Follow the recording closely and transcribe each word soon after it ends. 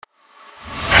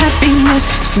Happiness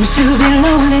seems to be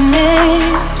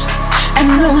loneliness,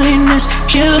 and loneliness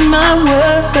killed my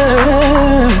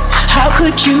world. How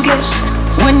could you guess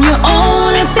when you're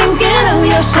only thinking of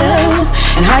yourself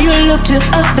and how you look to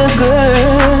other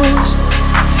girls?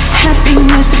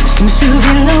 Happiness seems to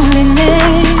be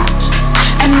loneliness,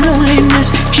 and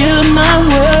loneliness killed my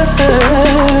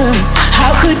world.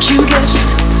 How could you guess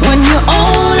when you're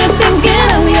only thinking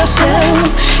of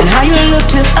yourself and how you look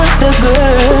to other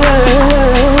girls?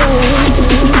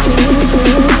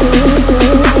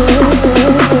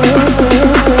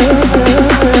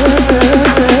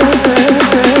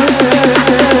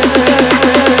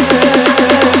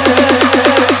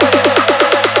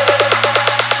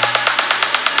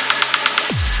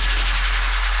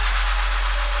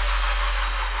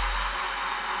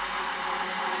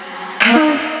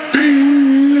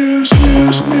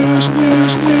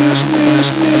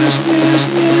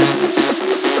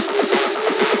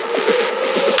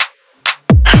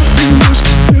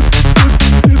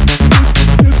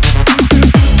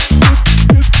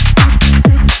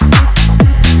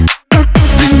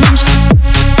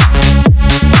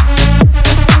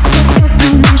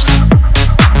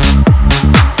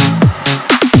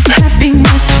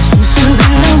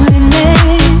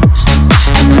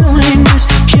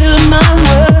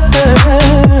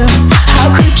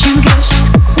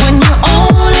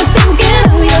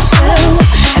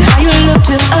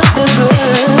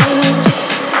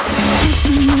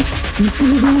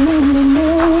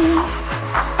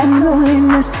 And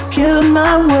loneliness killed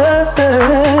my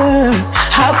world.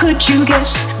 How could you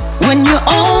guess when you're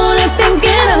only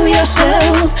thinking of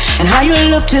yourself and how you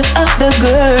look to other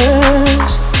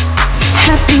girls?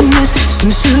 Happiness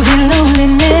seems to be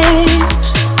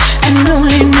loneliness, and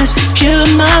loneliness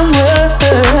killed my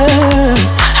world.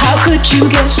 How could you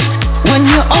guess when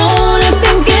you're only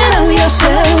thinking of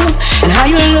yourself and how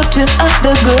you look to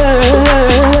other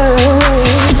girls?